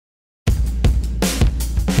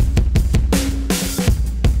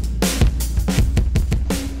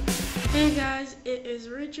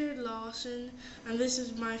Richard Lawson, and this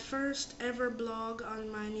is my first ever blog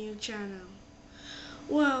on my new channel.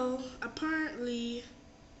 Well, apparently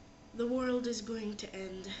the world is going to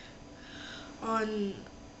end on,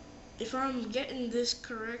 if I'm getting this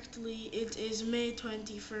correctly, it is May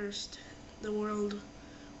 21st. The world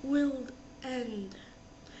will end.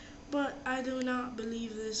 But I do not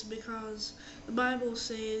believe this because the Bible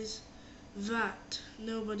says that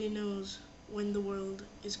nobody knows when the world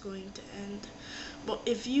is going to end. But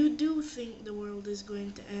if you do think the world is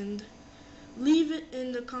going to end, leave it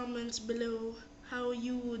in the comments below how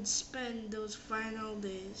you would spend those final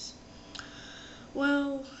days.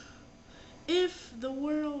 Well, if the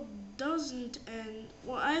world doesn't end,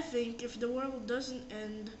 well, I think if the world doesn't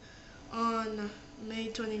end on May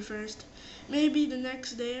 21st, maybe the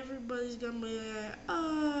next day everybody's gonna be like,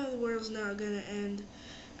 the world's not gonna end,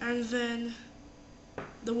 and then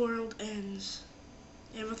the world ends.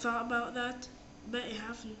 You ever thought about that? Bet you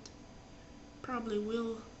haven't. Probably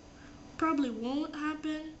will. Probably won't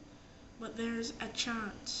happen, but there's a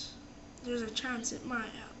chance. There's a chance it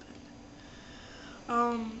might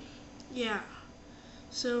happen. Yeah.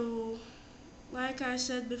 So, like I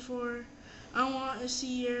said before, I want to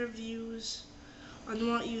see your views on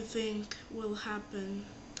what you think will happen.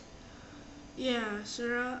 Yeah,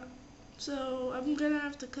 so I'm gonna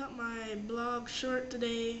have to cut my blog short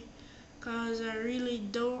today because I really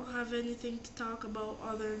don't have anything to talk about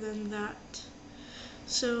other than that.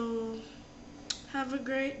 So, have a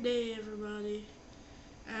great day, everybody,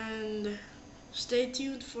 and stay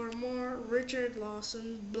tuned for more Richard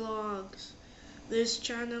Lawson blogs. This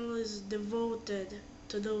channel is devoted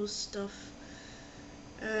to those stuff,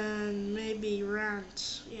 and maybe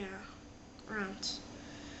rants. Yeah, rants.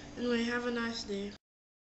 Anyway, have a nice day.